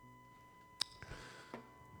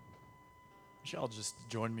don't y'all just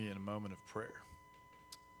join me in a moment of prayer?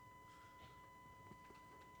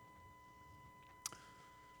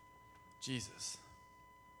 Jesus,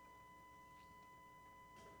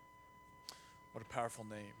 what a powerful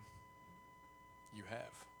name you have. And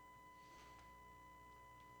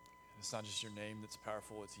it's not just your name that's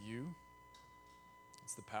powerful, it's you.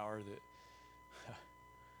 It's the power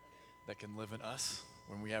that can live in us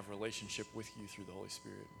when we have a relationship with you through the Holy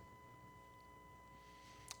Spirit.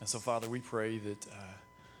 And so, Father, we pray that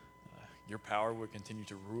your power would continue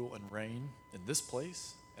to rule and reign in this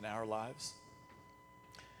place, in our lives.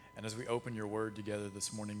 And as we open your word together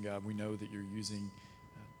this morning, God, we know that you're using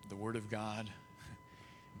the word of God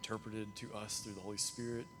interpreted to us through the Holy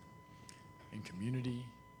Spirit in community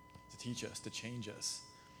to teach us, to change us,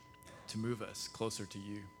 to move us closer to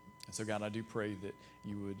you. And so, God, I do pray that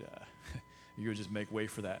you would just make way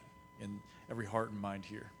for that in every heart and mind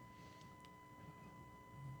here.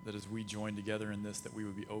 That as we join together in this, that we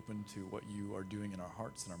would be open to what you are doing in our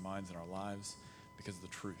hearts and our minds and our lives because of the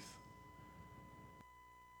truth.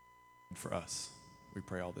 And for us, we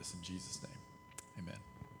pray all this in Jesus' name. Amen.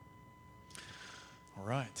 All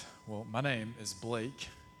right. Well, my name is Blake,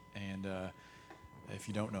 and if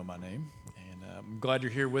you don't know my name, and I'm glad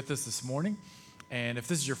you're here with us this morning. And if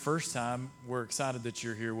this is your first time, we're excited that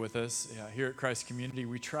you're here with us. Here at Christ Community,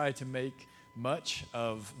 we try to make much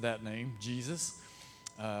of that name, Jesus.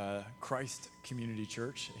 Christ Community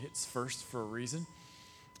Church. It's first for a reason.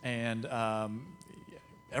 And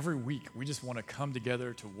every week, we just want to come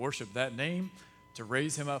together to worship that name, to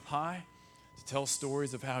raise him up high, to tell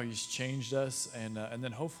stories of how he's changed us, and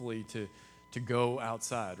then hopefully to go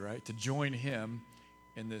outside, right? To join him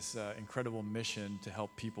in this incredible mission to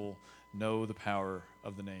help people know the power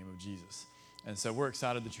of the name of Jesus. And so we're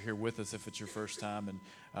excited that you're here with us if it's your first time.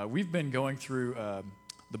 And we've been going through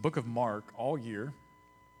the book of Mark all year.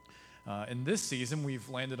 In this season, we've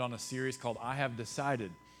landed on a series called I Have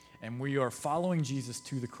Decided, and we are following Jesus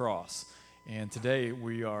to the cross. And today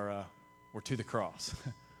we're to the cross.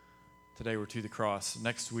 Today we're to the cross.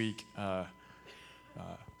 Next week,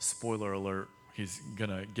 spoiler alert, he's going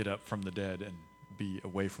to get up from the dead and be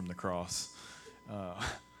away from the cross.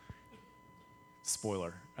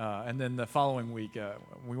 Spoiler. And then the following week,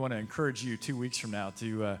 we want to encourage you 2 weeks from now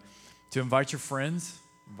to invite your friends,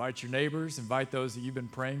 invite your neighbors, invite those that you've been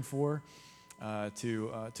praying for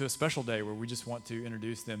to a special day where we just want to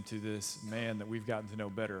introduce them to this man that we've gotten to know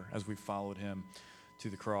better as we've followed him to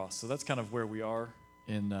the cross. So that's kind of where we are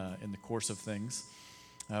in the course of things.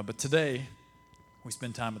 But today, we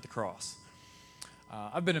spend time at the cross.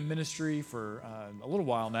 I've been in ministry for a little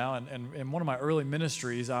while now, and in one of my early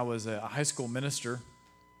ministries, I was a high school minister,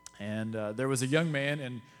 and there was a young man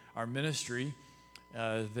in our ministry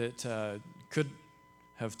that could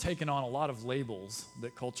have taken on a lot of labels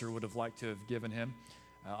that culture would have liked to have given him.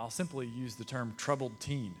 I'll simply use the term troubled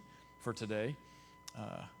teen for today.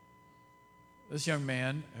 This young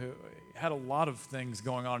man who had a lot of things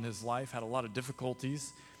going on in his life, had a lot of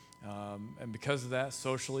difficulties, and because of that,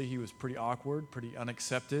 socially, he was pretty awkward, pretty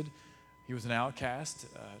unaccepted. He was an outcast,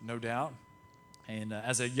 no doubt. And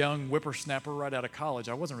as a young whippersnapper right out of college,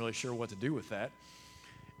 I wasn't really sure what to do with that.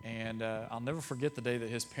 And I'll never forget the day that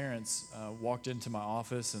his parents walked into my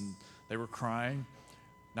office, and they were crying,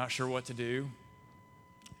 not sure what to do,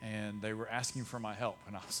 and they were asking for my help.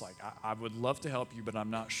 And I was like, I would love to help you, but I'm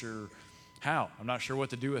not sure how. I'm not sure what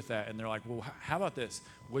to do with that. And they're like, well, how about this?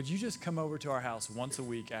 Would you just come over to our house once a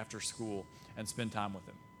week after school and spend time with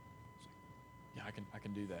him? Yeah, I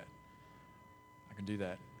can do that. I can do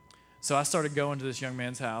that. So I started going to this young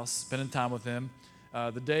man's house, spending time with him.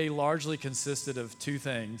 The day largely consisted of three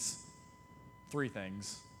things.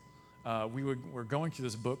 We're going through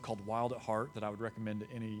this book called Wild at Heart that I would recommend to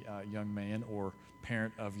any young man or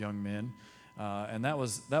parent of young men. And that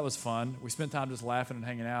was fun. We spent time just laughing and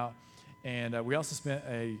hanging out. And we also spent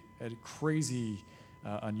a crazy,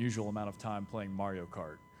 unusual amount of time playing Mario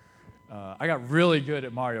Kart. I got really good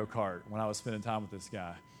at Mario Kart when I was spending time with this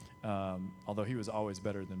guy, although he was always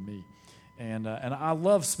better than me. And I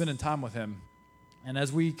love spending time with him. And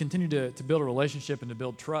as we continue to build a relationship and to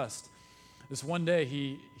build trust, this one day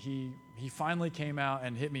he finally came out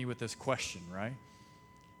and hit me with this question, right?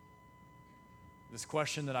 This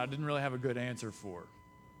question that I didn't really have a good answer for.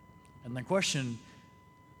 And the question,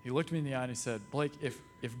 he looked me in the eye and he said, Blake,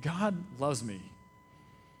 if God loves me,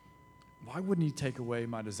 why wouldn't he take away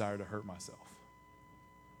my desire to hurt myself?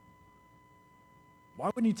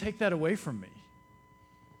 Why wouldn't he take that away from me? I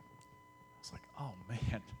was like, oh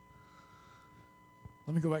man.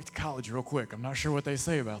 Let me go back to college real quick. I'm not sure what they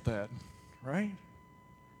say about that, right?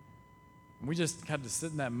 And we just had to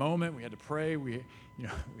sit in that moment. We had to pray. We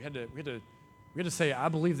had to We had to say, I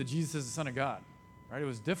believe that Jesus is the Son of God, right? It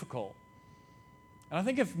was difficult. And I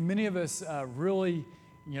think if many of us really,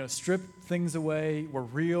 strip things away, we're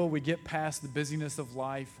real, we get past the busyness of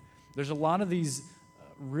life, there's a lot of these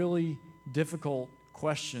really difficult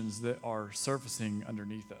questions that are surfacing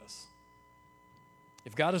underneath us.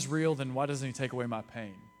 If God is real, then why doesn't he take away my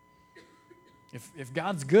pain? If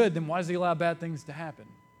God's good, then why does he allow bad things to happen?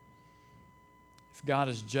 If God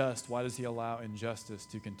is just, why does he allow injustice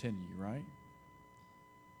to continue, right?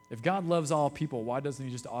 If God loves all people, why doesn't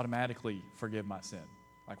he just automatically forgive my sin?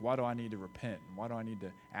 Like, why do I need to repent? Why do I need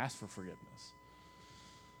to ask for forgiveness?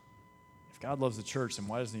 If God loves the church, then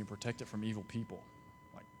why doesn't he protect it from evil people,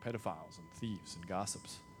 like pedophiles and thieves and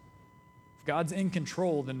gossips? If God's in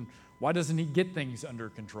control, then why doesn't he get things under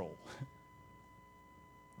control?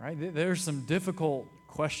 Right? There's some difficult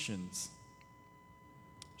questions.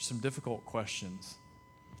 Some difficult questions.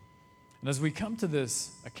 And as we come to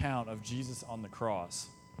this account of Jesus on the cross,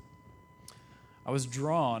 I was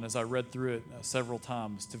drawn, as I read through it several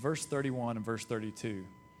times, to verse 31 and verse 32. And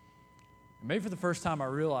maybe for the first time I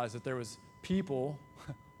realized that there was people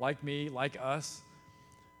like me, like us,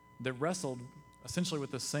 that wrestled essentially with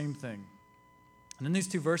the same thing. And in these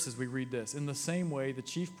two verses we read this: in the same way the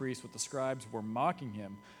chief priests with the scribes were mocking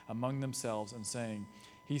him among themselves and saying,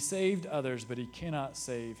 he saved others, but he cannot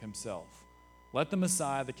save himself. Let the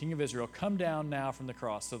Messiah, the King of Israel, come down now from the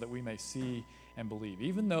cross so that we may see and believe.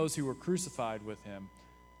 Even those who were crucified with him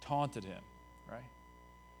taunted him, right?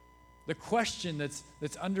 The question that's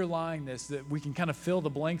underlying this that we can kind of fill the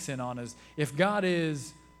blanks in on is, if God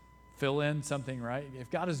is, fill in something, right? If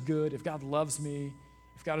God is good, if God loves me,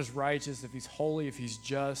 if God is righteous, if he's holy, if he's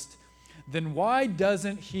just, then why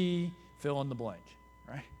doesn't he fill in the blank,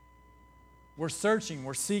 right? We're searching,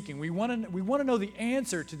 we're seeking. We want to know the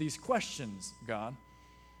answer to these questions, God.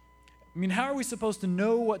 I mean, how are we supposed to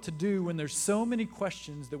know what to do when there's so many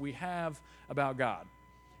questions that we have about God?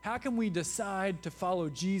 How can we decide to follow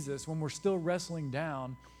Jesus when we're still wrestling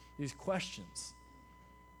down these questions?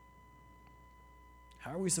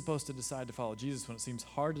 How are we supposed to decide to follow Jesus when it seems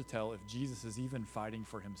hard to tell if Jesus is even fighting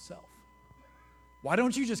for himself? Why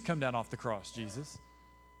don't you just come down off the cross, Jesus?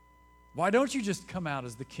 Why don't you just come out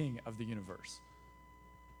as the King of the universe?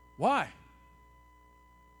 Why?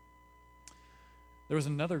 There was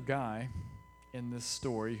another guy in this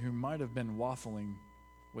story who might have been waffling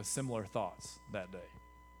with similar thoughts that day.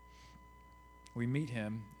 We meet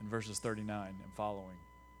him in verses 39 and following.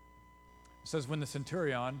 It says, when the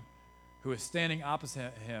centurion, who was standing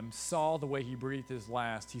opposite him, saw the way he breathed his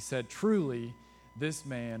last, he said, truly, this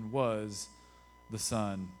man was the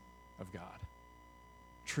Son of God.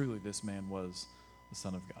 Truly, this man was the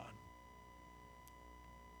Son of God.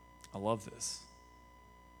 I love this.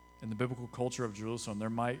 In the biblical culture of Jerusalem, there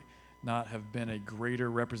might not have been a greater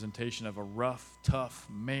representation of a rough, tough,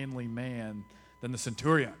 manly man than the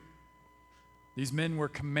centurion. These men were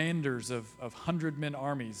commanders of 100-man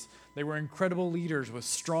armies. They were incredible leaders with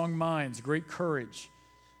strong minds, great courage.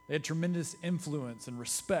 They had tremendous influence and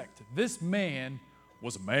respect. This man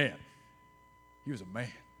was a man. He was a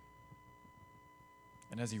man.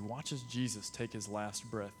 And as he watches Jesus take his last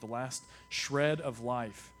breath, the last shred of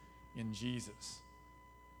life in Jesus,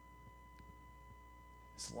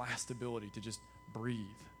 his last ability to just breathe,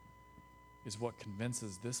 is what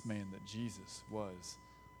convinces this man that Jesus was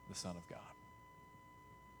the Son of God.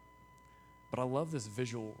 But I love this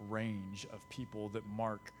visual range of people that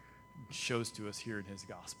Mark shows to us here in his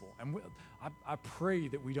gospel. And I pray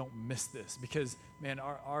that we don't miss this, because, man,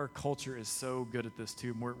 our culture is so good at this too.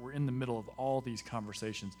 And we're in the middle of all these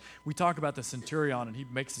conversations. We talk about the centurion, and he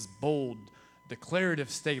makes this bold, declarative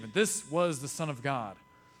statement. This was the Son of God.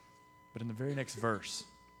 But in the very next verse,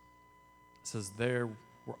 it says, there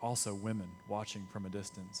were also women watching from a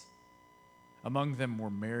distance. Among them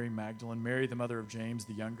were Mary Magdalene, Mary the mother of James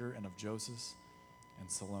the younger, and of Joseph, and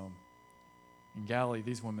Salome. In Galilee,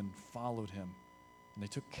 these women followed him, and they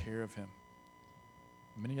took care of him.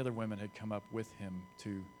 Many other women had come up with him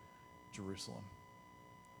to Jerusalem.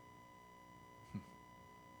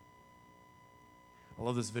 I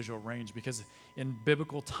love this visual range, because in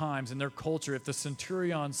biblical times, in their culture, if the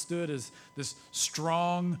centurion stood as this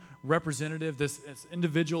strong representative, this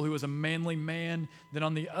individual who was a manly man, then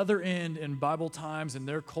on the other end, in Bible times, in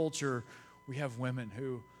their culture, we have women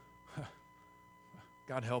who,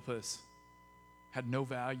 God help us, had no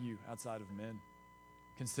value outside of men,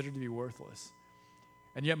 considered to be worthless.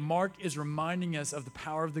 And yet Mark is reminding us of the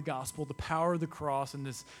power of the gospel, the power of the cross, and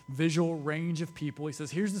this visual range of people. He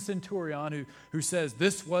says, here's the centurion who says,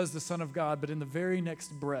 this was the Son of God, but in the very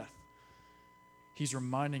next breath, he's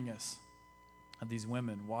reminding us of these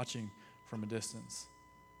women watching from a distance.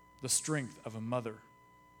 the strength of a mother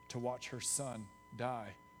to watch her son die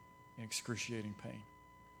in excruciating pain.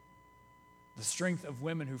 The strength of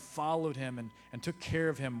women who followed him and took care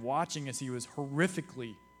of him, watching as he was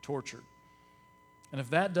horrifically tortured. And if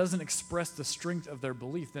that doesn't express the strength of their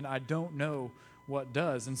belief, then I don't know what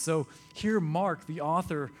does. And so here Mark, the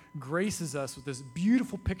author, graces us with this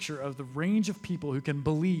beautiful picture of the range of people who can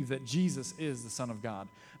believe that Jesus is the Son of God.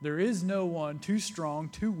 There is no one too strong,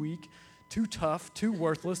 too weak, too tough, too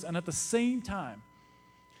worthless, and at the same time,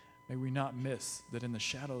 may we not miss that in the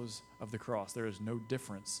shadows of the cross, there is no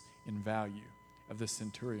difference in value of this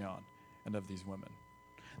centurion and of these women.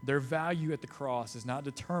 Their value at the cross is not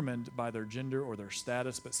determined by their gender or their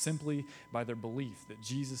status, but simply by their belief that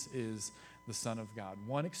Jesus is the Son of God.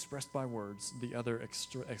 One expressed by words, the other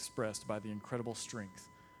expressed by the incredible strength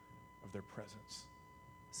of their presence,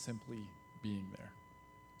 simply being there.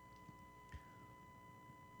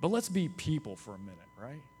 But let's be people for a minute,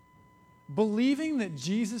 right? Believing that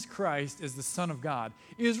Jesus Christ is the Son of God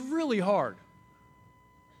is really hard.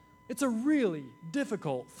 It's a really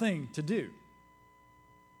difficult thing to do.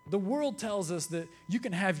 The world tells us that you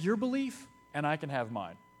can have your belief and I can have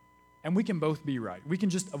mine. And we can both be right. We can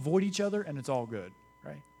just avoid each other and it's all good,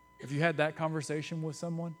 right? Have you had that conversation with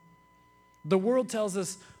someone? The world tells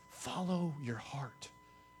us, follow your heart.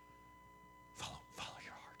 Follow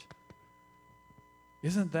your heart.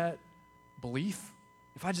 Isn't that belief?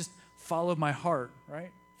 If I just followed my heart,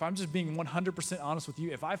 right? If I'm just being 100% honest with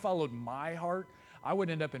you, if I followed my heart, I would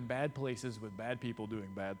end up in bad places with bad people doing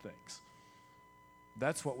bad things.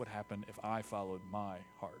 That's what would happen if I followed my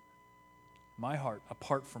heart. My heart,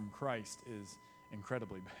 apart from Christ, is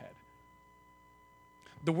incredibly bad.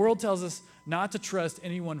 The world tells us not to trust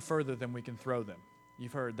anyone further than we can throw them.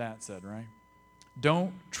 You've heard that said, right?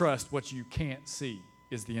 Don't trust what you can't see,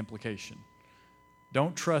 is the implication.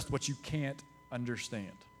 Don't trust what you can't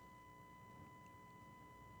understand.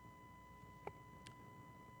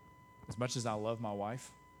 As much as I love my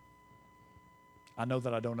wife, I know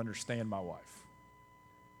that I don't understand my wife.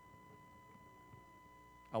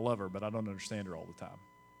 I love her, but I don't understand her all the time.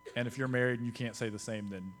 And if you're married and you can't say the same,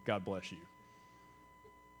 then God bless you.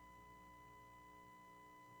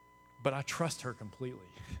 But I trust her completely.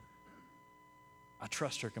 I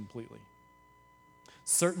trust her completely.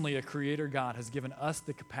 Certainly, a creator God has given us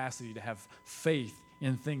the capacity to have faith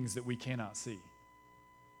in things that we cannot see.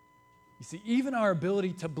 You see, even our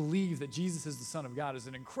ability to believe that Jesus is the Son of God is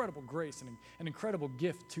an incredible grace and an incredible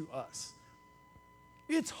gift to us.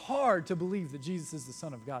 It's hard to believe that Jesus is the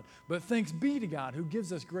Son of God, but thanks be to God who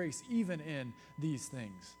gives us grace even in these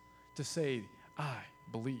things to say, I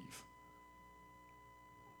believe.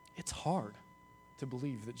 It's hard to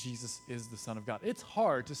believe that Jesus is the Son of God. It's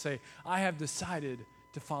hard to say, I have decided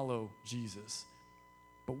to follow Jesus.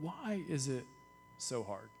 But why is it so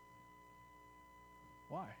hard?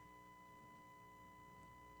 Why?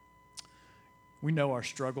 We know our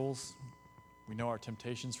struggles. We know our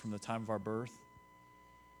temptations from the time of our birth.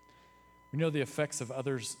 We know the effects of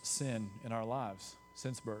others' sin in our lives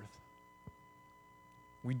since birth.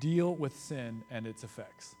 We deal with sin and its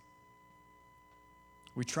effects.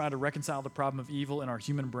 We try to reconcile the problem of evil in our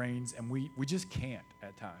human brains, and we just can't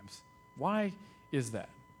at times. Why is that?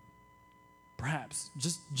 Perhaps,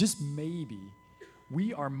 just maybe,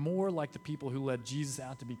 we are more like the people who led Jesus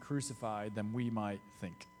out to be crucified than we might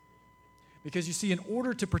think. Because you see, in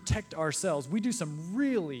order to protect ourselves, we do some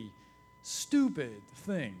really stupid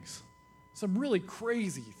things. Some really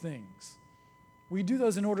crazy things. We do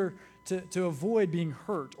those in order to avoid being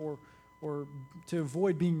hurt or to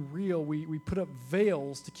avoid being real. We put up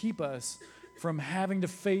veils to keep us from having to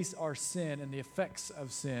face our sin and the effects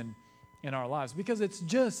of sin in our lives because it's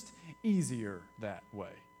just easier that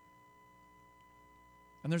way.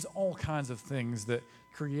 And there's all kinds of things that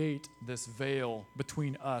create this veil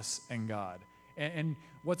between us and God. And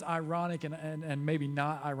what's ironic and maybe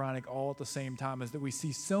not ironic all at the same time is that we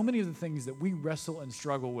see so many of the things that we wrestle and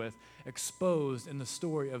struggle with exposed in the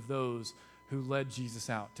story of those who led Jesus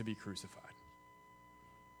out to be crucified.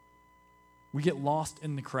 We get lost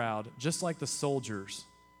in the crowd, just like the soldiers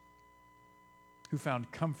who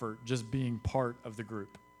found comfort just being part of the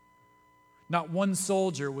group. Not one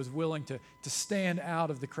soldier was willing to stand out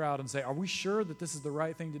of the crowd and say, are we sure that this is the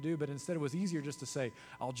right thing to do? But instead it was easier just to say,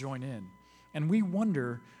 I'll join in. And we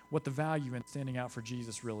wonder what the value in standing out for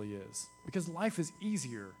Jesus really is. Because life is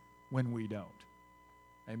easier when we don't.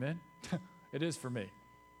 Amen? It is for me.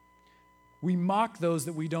 We mock those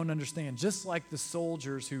that we don't understand, just like the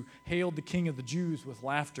soldiers who hailed the King of the Jews with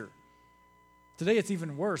laughter. Today it's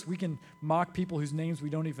even worse. We can mock people whose names we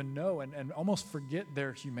don't even know and almost forget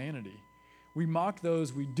their humanity. We mock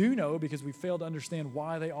those we do know because we fail to understand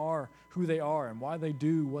why they are who they are and why they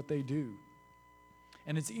do what they do.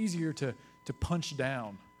 And it's easier to punch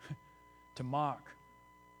down, to mock,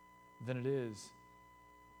 than it is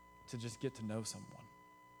to just get to know someone.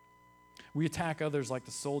 We attack others like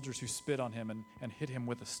the soldiers who spit on him and hit him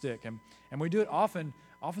with a stick. And we do it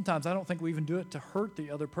oftentimes I don't think we even do it to hurt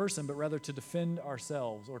the other person, but rather to defend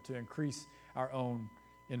ourselves or to increase our own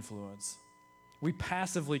influence. We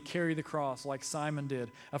passively carry the cross like Simon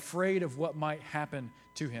did, afraid of what might happen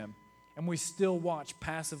to him. And we still watch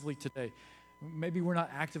passively today. Maybe we're not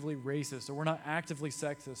actively racist or we're not actively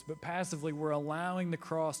sexist, but passively we're allowing the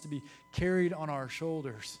cross to be carried on our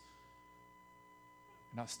shoulders,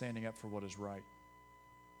 not standing up for what is right.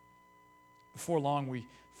 Before long, we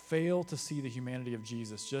fail to see the humanity of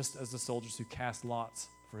Jesus, just as the soldiers who cast lots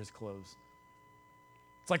for his clothes.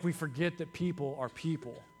 It's like we forget that people are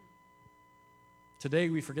people. Today,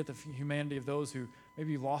 we forget the humanity of those who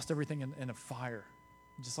maybe lost everything in a fire,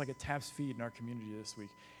 just like at Taps Feed in our community this week.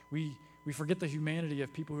 We forget the humanity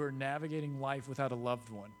of people who are navigating life without a loved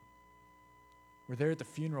one. We're there at the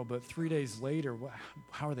funeral, but 3 days later,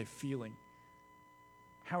 how are they feeling?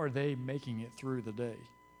 How are they making it through the day?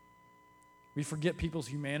 We forget people's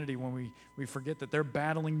humanity when we forget that they're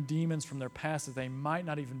battling demons from their past that they might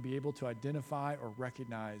not even be able to identify or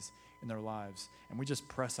recognize in their lives. And we just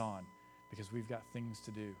press on because we've got things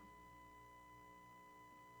to do.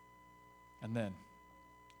 And then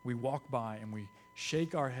we walk by and we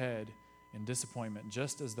shake our head in disappointment,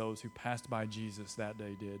 just as those who passed by Jesus that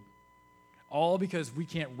day did. All because we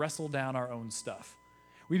can't wrestle down our own stuff.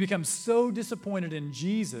 We become so disappointed in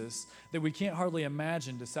Jesus that we can't hardly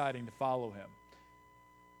imagine deciding to follow him.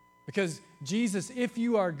 Because Jesus, if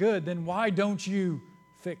you are good, then why don't you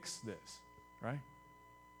fix this, right?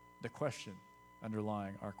 The question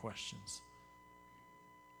underlying our questions.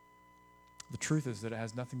 The truth is that it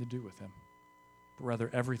has nothing to do with him, but rather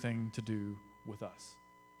everything to do with us.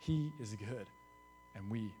 He is good, and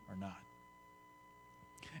we are not.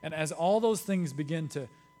 And as all those things begin to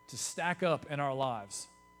stack up in our lives,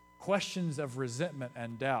 questions of resentment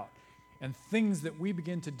and doubt, and things that we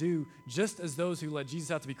begin to do just as those who led Jesus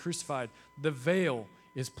out to be crucified, the veil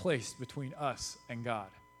is placed between us and God.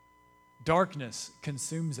 Darkness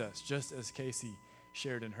consumes us, just as Casey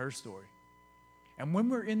shared in her story. And when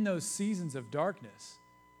we're in those seasons of darkness,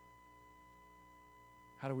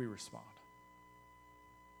 how do we respond?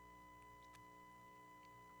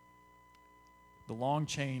 The long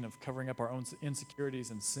chain of covering up our own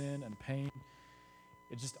insecurities and sin and pain,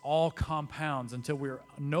 it just all compounds until we're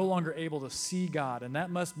no longer able to see God. And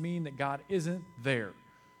that must mean that God isn't there.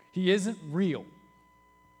 He isn't real.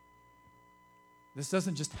 This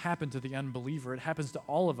doesn't just happen to the unbeliever. It happens to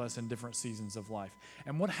all of us in different seasons of life.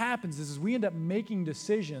 And what happens is we end up making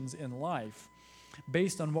decisions in life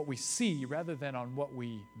based on what we see rather than on what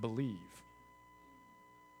we believe.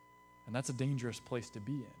 And that's a dangerous place to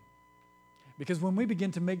be in. Because when we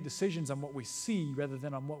begin to make decisions on what we see rather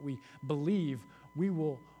than on what we believe, we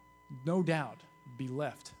will no doubt be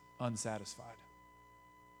left unsatisfied.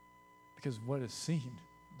 Because what is seen,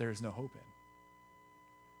 there is no hope in.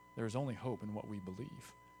 There is only hope in what we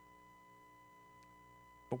believe.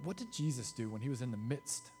 But what did Jesus do when he was in the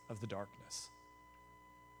midst of the darkness?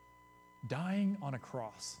 Dying on a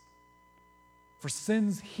cross for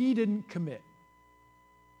sins he didn't commit.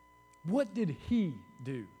 What did he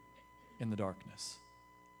do in the darkness?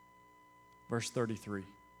 Verse 33.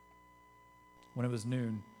 When it was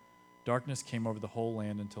noon, darkness came over the whole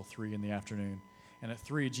land until 3 p.m. And at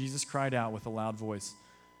 3, Jesus cried out with a loud voice,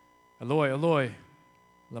 Eloi, Eloi,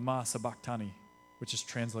 lama sabachthani, which is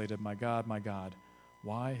translated, my God,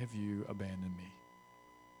 why have you abandoned me?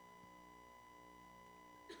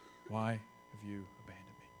 Why have you abandoned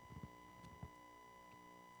me?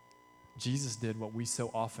 Jesus did what we so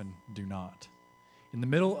often do not. In the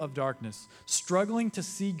middle of darkness, struggling to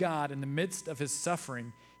see God in the midst of his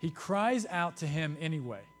suffering, he cries out to him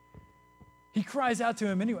anyway. He cries out to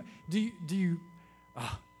him anyway.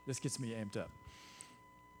 This gets me amped up.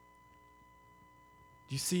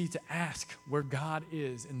 You see, to ask where God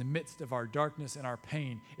is in the midst of our darkness and our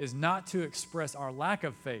pain is not to express our lack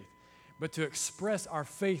of faith, but to express our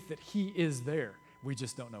faith that he is there. We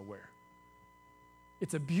just don't know where.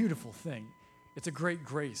 It's a beautiful thing. It's a great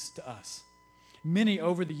grace to us. Many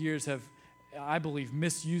over the years have, I believe,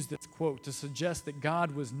 misused this quote to suggest that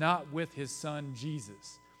God was not with his son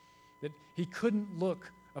Jesus, that he couldn't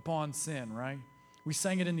look upon sin, right? We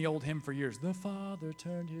sang it in the old hymn for years. The Father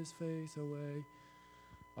turned his face away.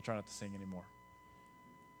 I'll try not to sing anymore.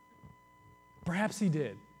 Perhaps he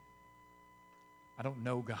did. I don't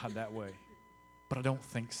know God that way, but I don't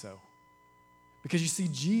think so. Because you see,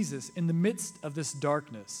 Jesus, in the midst of this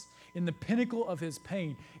darkness, in the pinnacle of his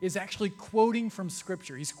pain, is actually quoting from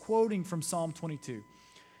Scripture. He's quoting from Psalm 22.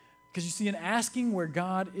 Because you see, in asking where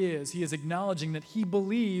God is, he is acknowledging that he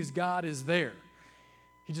believes God is there.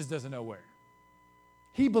 He just doesn't know where.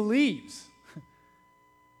 He believes.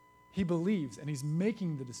 He believes, and he's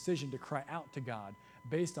making the decision to cry out to God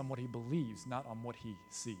based on what he believes, not on what he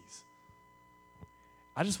sees.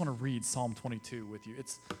 I just want to read Psalm 22 with you.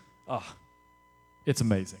 It's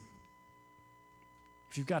amazing.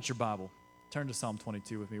 If you've got your Bible, turn to Psalm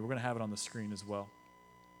 22 with me. We're going to have it on the screen as well.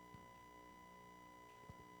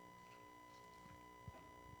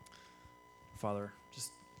 Father,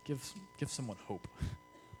 just give someone hope.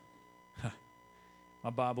 My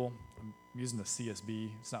Bible, I'm using the CSB.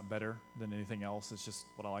 It's not better than anything else. It's just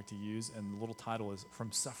what I like to use. And the little title is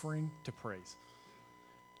From Suffering to Praise.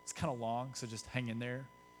 It's kind of long, so just hang in there.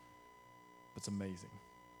 But it's amazing.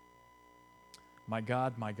 My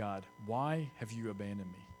God, why have you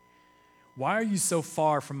abandoned me? Why are you so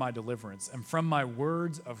far from my deliverance and from my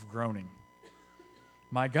words of groaning?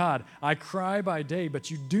 My God, I cry by day, but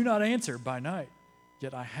you do not answer by night.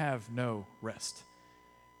 Yet I have no rest.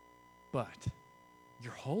 But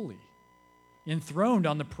you're holy, enthroned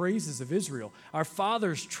on the praises of Israel. Our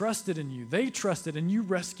fathers trusted in you. They trusted, and you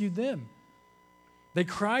rescued them. They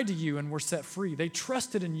cried to you and were set free. They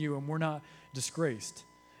trusted in you and were not disgraced.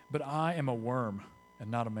 But I am a worm and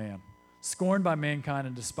not a man, scorned by mankind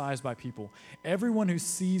and despised by people. Everyone who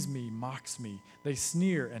sees me mocks me. They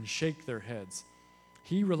sneer and shake their heads.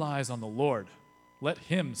 He relies on the Lord. Let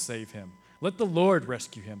him save him. Let the Lord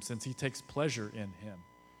rescue him, since he takes pleasure in him.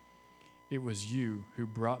 It was you who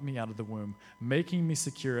brought me out of the womb, making me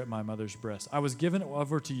secure at my mother's breast. I was given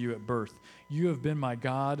over to you at birth. You have been my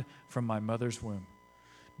God from my mother's womb.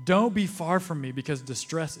 Don't be far from me, because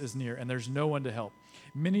distress is near, and there's no one to help.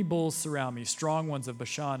 Many bulls surround me, strong ones of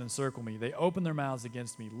Bashan encircle me. They open their mouths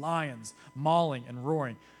against me, lions mauling and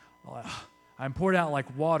roaring. I am poured out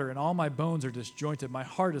like water, and all my bones are disjointed. My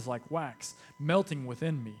heart is like wax, melting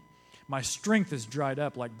within me. My strength is dried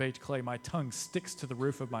up like baked clay. My tongue sticks to the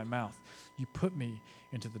roof of my mouth. You put me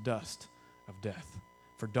into the dust of death.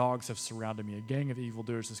 For dogs have surrounded me. A gang of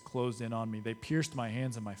evildoers has closed in on me. They pierced my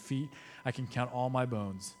hands and my feet. I can count all my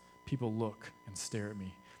bones. People look and stare at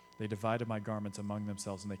me. They divided my garments among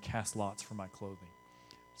themselves, and they cast lots for my clothing.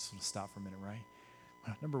 Just want to stop for a minute,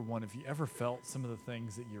 right? Number one, have you ever felt some of the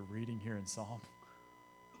things that you're reading here in Psalm?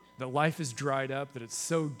 That life is dried up, that it's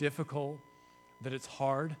so difficult, that it's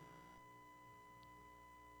hard.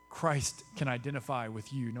 Christ can identify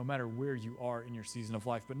with you no matter where you are in your season of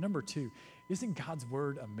life. But number two, isn't God's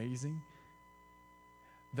word amazing?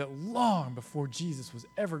 That long before Jesus was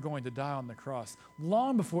ever going to die on the cross,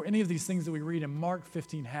 long before any of these things that we read in Mark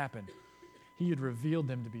 15 happened, he had revealed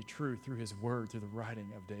them to be true through his word, through the writing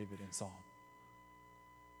of David in Psalm.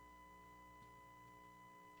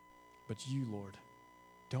 But you, Lord,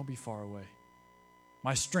 don't be far away.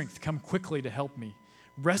 My strength, come quickly to help me.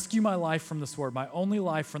 Rescue my life from the sword, my only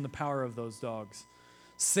life from the power of those dogs.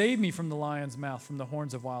 Save me from the lion's mouth, from the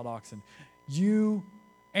horns of wild oxen. You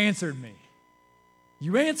answered me.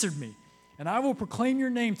 You answered me, and I will proclaim your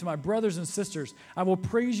name to my brothers and sisters. I will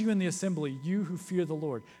praise you in the assembly, you who fear the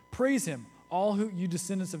Lord. Praise him, all you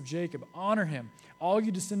descendants of Jacob. Honor him, all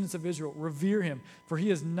you descendants of Israel. Revere him, for he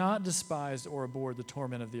has not despised or abhorred the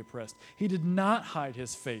torment of the oppressed. He did not hide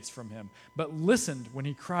his face from him, but listened when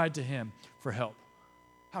he cried to him for help.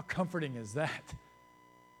 How comforting is that?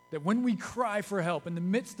 That when we cry for help in the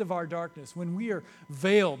midst of our darkness, when we are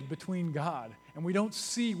veiled between God and we don't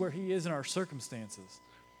see where he is in our circumstances,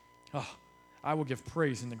 I will give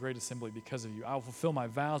praise in the great assembly because of you. I will fulfill my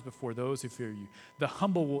vows before those who fear you. The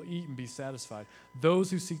humble will eat and be satisfied.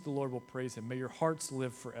 Those who seek the Lord will praise him. May your hearts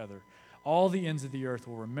live forever. All the ends of the earth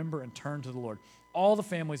will remember and turn to the Lord. All the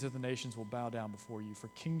families of the nations will bow down before you, for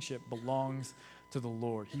kingship belongs to the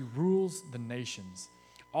Lord. He rules the nations.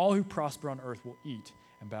 All who prosper on earth will eat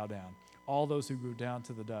and bow down. All those who go down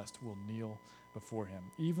to the dust will kneel before him.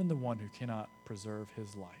 Even the one who cannot preserve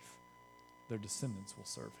his life, their descendants will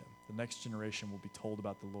serve him. The next generation will be told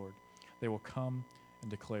about the Lord. They will come and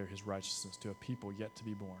declare his righteousness to a people yet to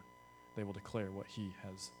be born. They will declare what he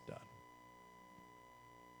has done.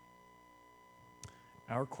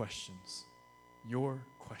 Our questions, your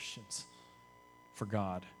questions for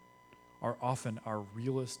God, are often our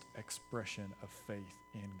realest expression of faith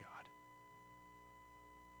in God.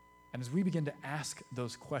 And as we begin to ask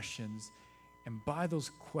those questions, and by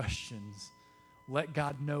those questions, let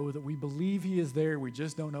God know that we believe he is there, we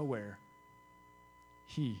just don't know where,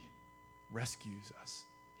 he rescues us.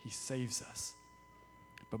 He saves us.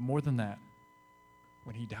 But more than that,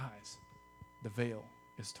 when he dies, the veil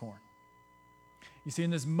is torn. You see,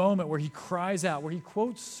 in this moment where he cries out, where he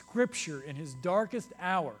quotes Scripture in his darkest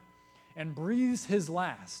hour and breathes his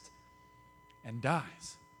last and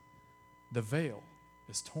dies, the veil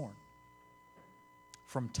is torn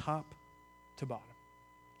from top to bottom.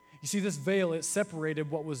 You see, this veil, it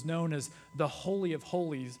separated what was known as the Holy of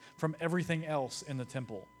Holies from everything else in the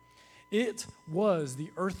temple. It was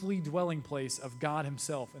the earthly dwelling place of God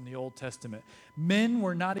himself in the Old Testament. Men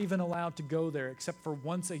were not even allowed to go there except for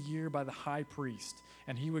once a year by the high priest,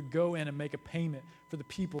 and he would go in and make a payment for the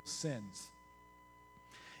people's sins.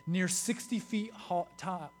 Near 60 feet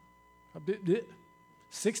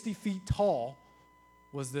tall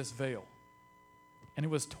was this veil, and it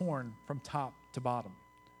was torn from top to bottom.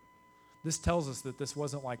 This tells us that this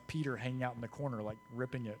wasn't like Peter hanging out in the corner, like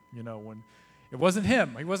ripping it, when it wasn't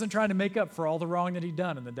him. He wasn't trying to make up for all the wrong that he'd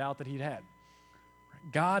done and the doubt that he'd had.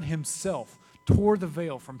 God himself tore the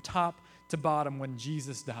veil from top to bottom when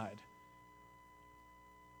Jesus died.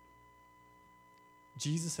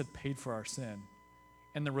 Jesus had paid for our sin,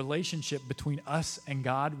 and the relationship between us and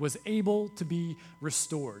God was able to be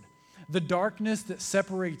restored. The darkness that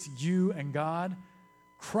separates you and God,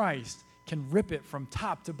 Christ can rip it from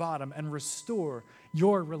top to bottom and restore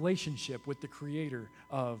your relationship with the creator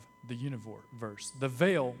of the universe. The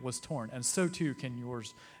veil was torn, and so too can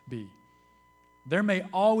yours be. There may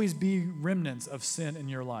always be remnants of sin in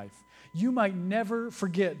your life. You might never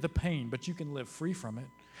forget the pain, but you can live free from it.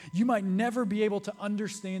 You might never be able to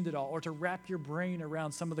understand it all or to wrap your brain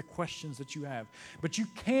around some of the questions that you have, but you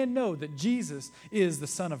can know that Jesus is the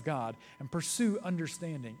Son of God and pursue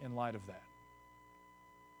understanding in light of that.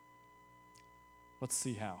 Let's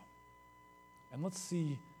see how. And let's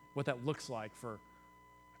see what that looks like for a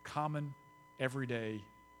common, everyday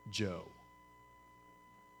Joe.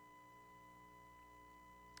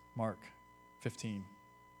 Mark 15,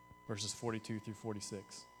 verses 42 through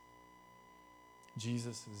 46.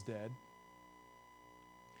 Jesus is dead.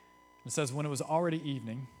 It says, when it was already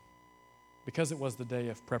evening, because it was the day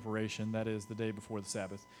of preparation, that is, the day before the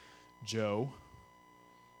Sabbath, Joe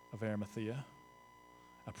of Arimathea,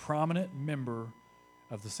 a prominent member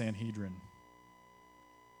of the Sanhedrin.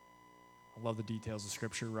 I love the details of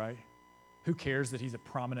Scripture, right? Who cares that he's a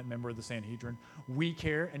prominent member of the Sanhedrin? We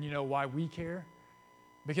care, and you know why we care?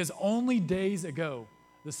 Because only days ago,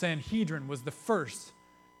 the Sanhedrin was the first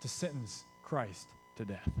to sentence Christ to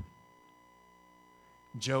death.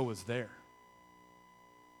 Joe was there.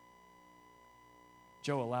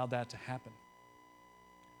 Joe allowed that to happen.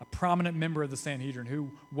 A prominent member of the Sanhedrin who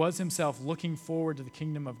was himself looking forward to the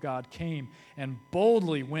kingdom of God came and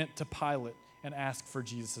boldly went to Pilate and asked for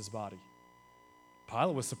Jesus' body.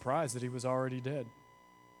 Pilate was surprised that he was already dead.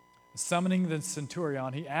 Summoning the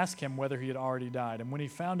centurion, he asked him whether he had already died. And when he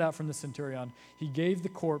found out from the centurion, he gave the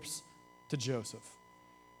corpse to Joseph.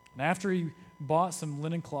 And after he bought some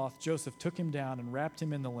linen cloth, Joseph took him down and wrapped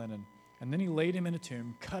him in the linen. And then he laid him in a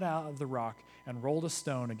tomb cut out of the rock and rolled a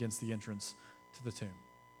stone against the entrance to the tomb.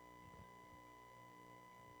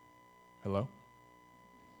 Hello?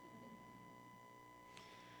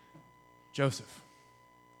 Joseph,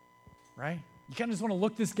 right? You kind of just want to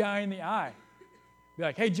look this guy in the eye. Be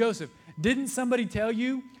like, hey, Joseph, didn't somebody tell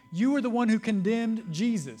you you were the one who condemned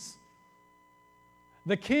Jesus?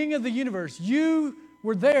 The king of the universe, you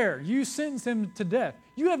were there. You sentenced him to death.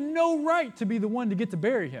 You have no right to be the one to get to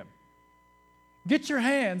bury him. Get your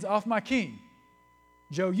hands off my king.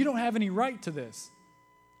 Joe, you don't have any right to this.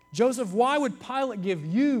 Joseph, why would Pilate give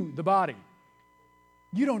you the body?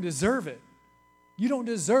 You don't deserve it. You don't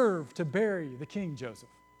deserve to bury the king, Joseph.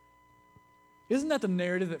 Isn't that the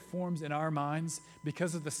narrative that forms in our minds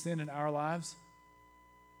because of the sin in our lives?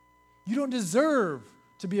 You don't deserve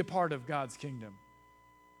to be a part of God's kingdom.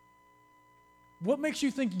 What makes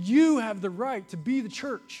you think you have the right to be the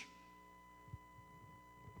church?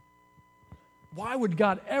 Why would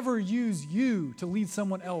God ever use you to lead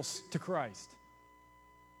someone else to Christ?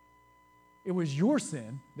 It was your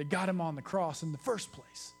sin that got him on the cross in the first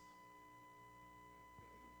place.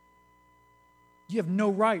 You have no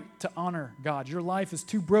right to honor God. Your life is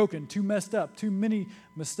too broken, too messed up, too many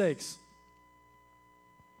mistakes.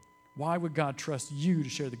 Why would God trust you to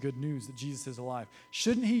share the good news that Jesus is alive?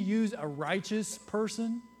 Shouldn't he use a righteous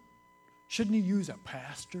person? Shouldn't he use a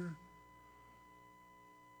pastor?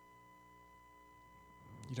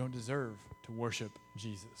 You don't deserve to worship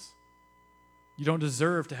Jesus. You don't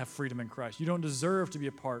deserve to have freedom in Christ. You don't deserve to be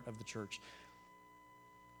a part of the church.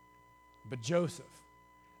 But Joseph,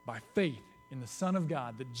 by faith in the Son of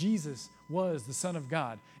God, that Jesus was the Son of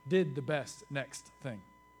God, did the best next thing.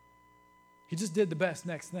 He just did the best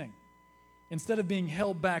next thing. Instead of being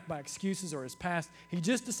held back by excuses or his past, he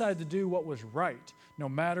just decided to do what was right, no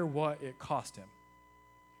matter what it cost him.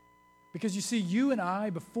 Because you see, you and I,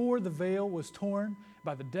 before the veil was torn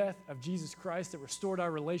by the death of Jesus Christ that restored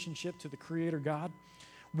our relationship to the Creator God,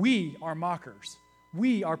 we are mockers.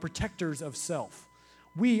 We are protectors of self.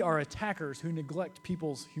 We are attackers who neglect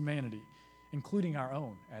people's humanity, including our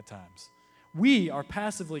own at times. We are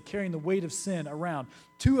passively carrying the weight of sin around,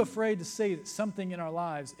 too afraid to say that something in our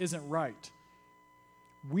lives isn't right.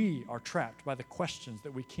 We are trapped by the questions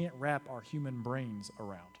that we can't wrap our human brains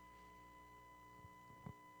around.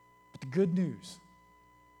 But the good news,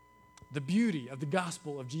 the beauty of the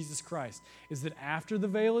gospel of Jesus Christ, is that after the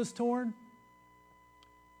veil is torn,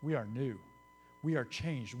 we are new. We are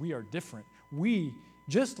changed. We are different. We,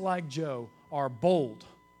 just like Joe, are bold.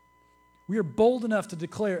 We are bold enough to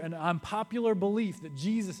declare an unpopular belief that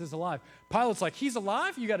Jesus is alive. Pilate's like, he's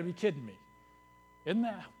alive? You got to be kidding me.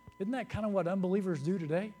 Isn't that kind of what unbelievers do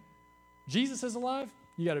today? Jesus is alive?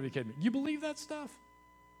 You got to be kidding me. You believe that stuff?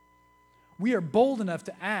 We are bold enough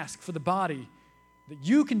to ask for the body that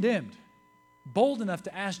you condemned, bold enough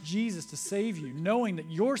to ask Jesus to save you, knowing that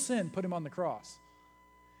your sin put him on the cross.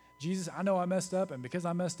 Jesus, I know I messed up, and because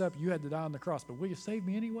I messed up, you had to die on the cross, but will you save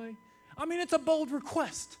me anyway? I mean, it's a bold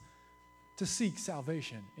request to seek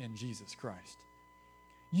salvation in Jesus Christ.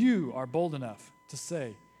 You are bold enough to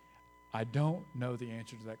say, I don't know the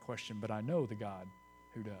answer to that question, but I know the God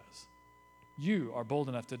who does. You are bold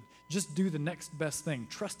enough to just do the next best thing,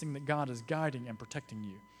 trusting that God is guiding and protecting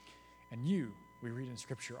you. And you, we read in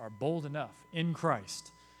Scripture, are bold enough in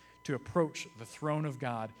Christ to approach the throne of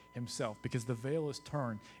God himself, because the veil is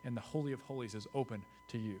turned and the Holy of Holies is open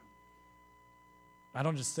to you. I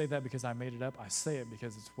don't just say that because I made it up. I say it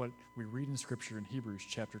because it's what we read in Scripture in Hebrews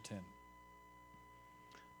chapter 10.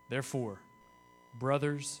 Therefore,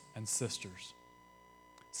 brothers and sisters,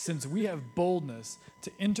 since we have boldness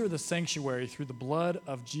to enter the sanctuary through the blood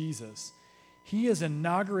of Jesus, he has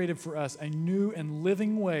inaugurated for us a new and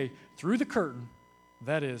living way through the curtain,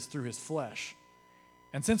 that is, through his flesh.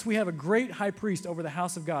 And since we have a great high priest over the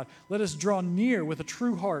house of God, let us draw near with a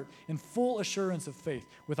true heart in full assurance of faith,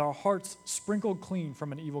 with our hearts sprinkled clean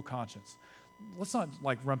from an evil conscience. Let's not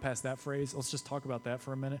run past that phrase. Let's just talk about that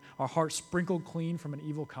for a minute. Our hearts sprinkled clean from an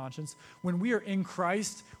evil conscience. When we are in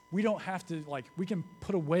Christ, we don't have to, we can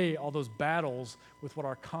put away all those battles with what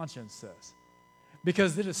our conscience says,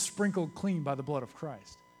 because it is sprinkled clean by the blood of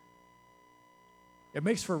Christ. It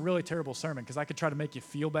makes for a really terrible sermon, because I could try to make you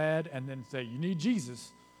feel bad and then say, you need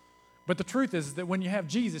Jesus. But the truth is that when you have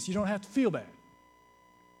Jesus, you don't have to feel bad.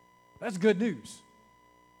 That's good news.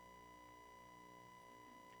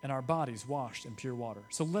 And our bodies washed in pure water.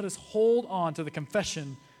 So let us hold on to the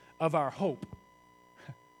confession of our hope,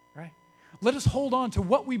 right? Let us hold on to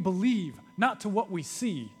what we believe, not to what we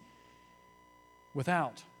see,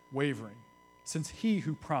 without wavering, since he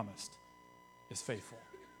who promised is faithful.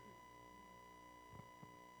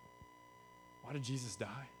 Why did Jesus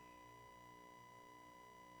die?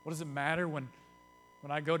 What does it matter when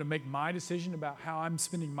I go to make my decision about how I'm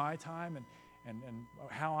spending my time and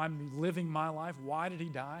how I'm living my life? Why did he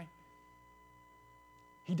die?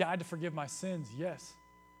 He died to forgive my sins, yes.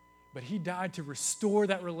 But he died to restore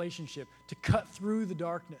that relationship, to cut through the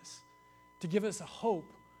darkness, to give us a hope,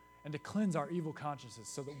 and to cleanse our evil consciences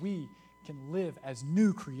so that we can live as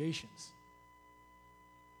new creations.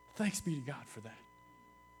 Thanks be to God for that.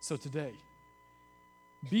 So today,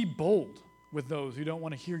 be bold with those who don't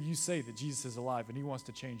want to hear you say that Jesus is alive and he wants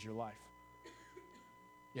to change your life.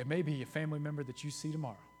 It may be a family member that you see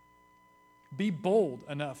tomorrow. Be bold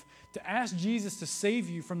enough to ask Jesus to save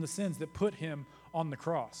you from the sins that put him on the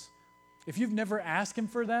cross. If you've never asked him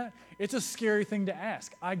for that, it's a scary thing to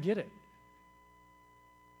ask. I get it.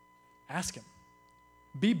 Ask him.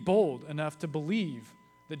 Be bold enough to believe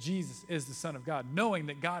that Jesus is the Son of God, knowing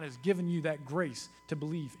that God has given you that grace to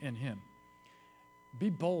believe in him. Be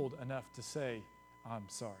bold enough to say, I'm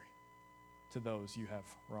sorry, to those you have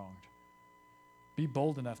wronged. Be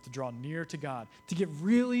bold enough to draw near to God, to get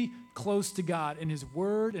really close to God in his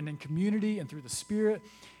word and in community and through the Spirit,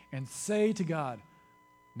 and say to God,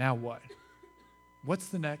 now what? What's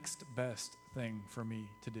the next best thing for me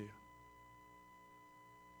to do?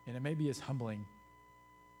 And it may be as humbling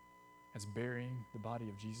as burying the body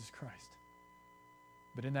of Jesus Christ.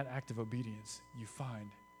 But in that act of obedience, you find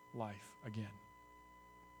life again.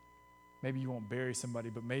 Maybe you won't bury somebody,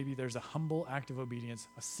 but maybe there's a humble act of obedience,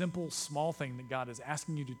 a simple, small thing that God is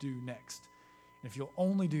asking you to do next. And if you'll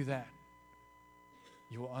only do that,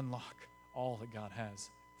 you will unlock all that God has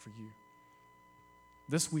for you.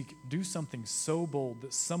 This week, do something so bold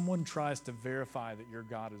that someone tries to verify that your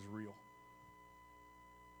God is real.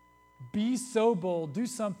 be so bold, do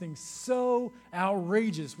something so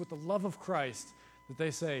outrageous with the love of Christ that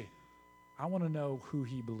they say, I want to know who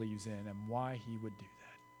he believes in and why he would do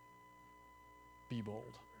that. Be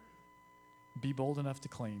bold. Be bold enough to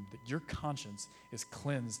claim that your conscience is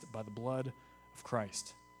cleansed by the blood of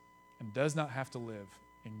Christ and does not have to live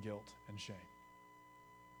in guilt and shame.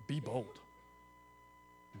 Be bold.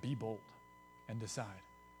 Be bold and decide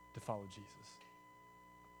to follow Jesus.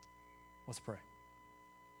 Let's pray.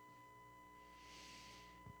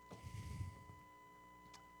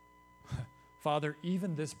 Father,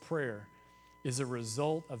 even this prayer is a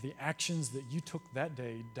result of the actions that you took that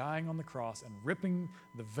day, dying on the cross and ripping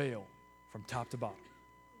the veil from top to bottom.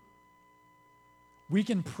 We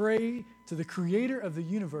can pray to the creator of the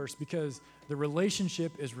universe because the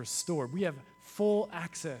relationship is restored. We have full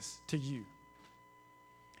access to you.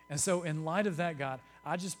 And so in light of that, God,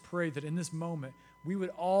 I just pray that in this moment, we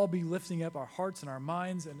would all be lifting up our hearts and our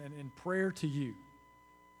minds and in prayer to you.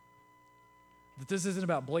 That this isn't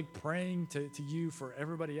about Blake praying to you for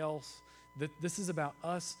everybody else. That this is about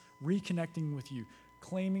us reconnecting with you,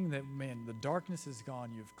 claiming that, man, the darkness is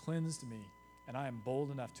gone. You've cleansed me, and I am bold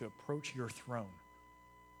enough to approach your throne.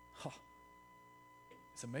 Huh.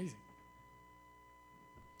 It's amazing.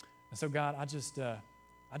 And so, God, I just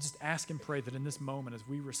ask and pray that in this moment, as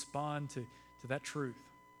we respond to that truth,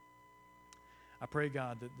 I pray,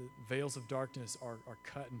 God, that the veils of darkness are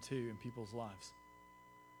cut in two in people's lives.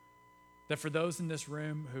 That for those in this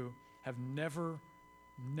room who have never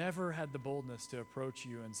had the boldness to approach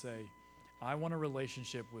you and say, I want a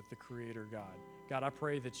relationship with the Creator God. God, I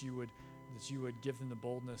pray that you would give them the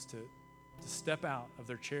boldness to step out of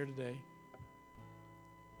their chair today,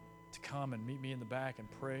 to come and meet me in the back and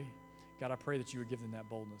pray. God, I pray that you would give them that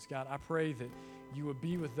boldness. God, I pray that you would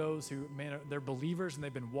be with those who, man, they're believers and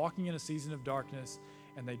they've been walking in a season of darkness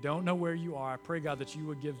and they don't know where you are. I pray, God, that you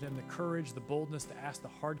would give them the courage, the boldness to ask the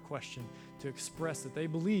hard question, to express that they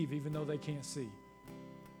believe even though they can't see.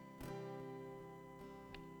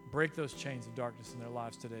 Break those chains of darkness in their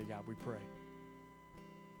lives today, God, we pray.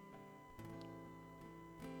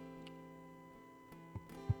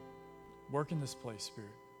 Work in this place, Spirit.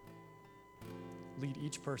 Lead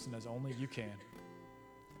each person as only you can.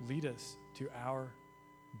 Lead us to our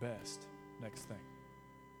best next thing.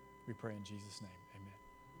 We pray in Jesus' name. Amen.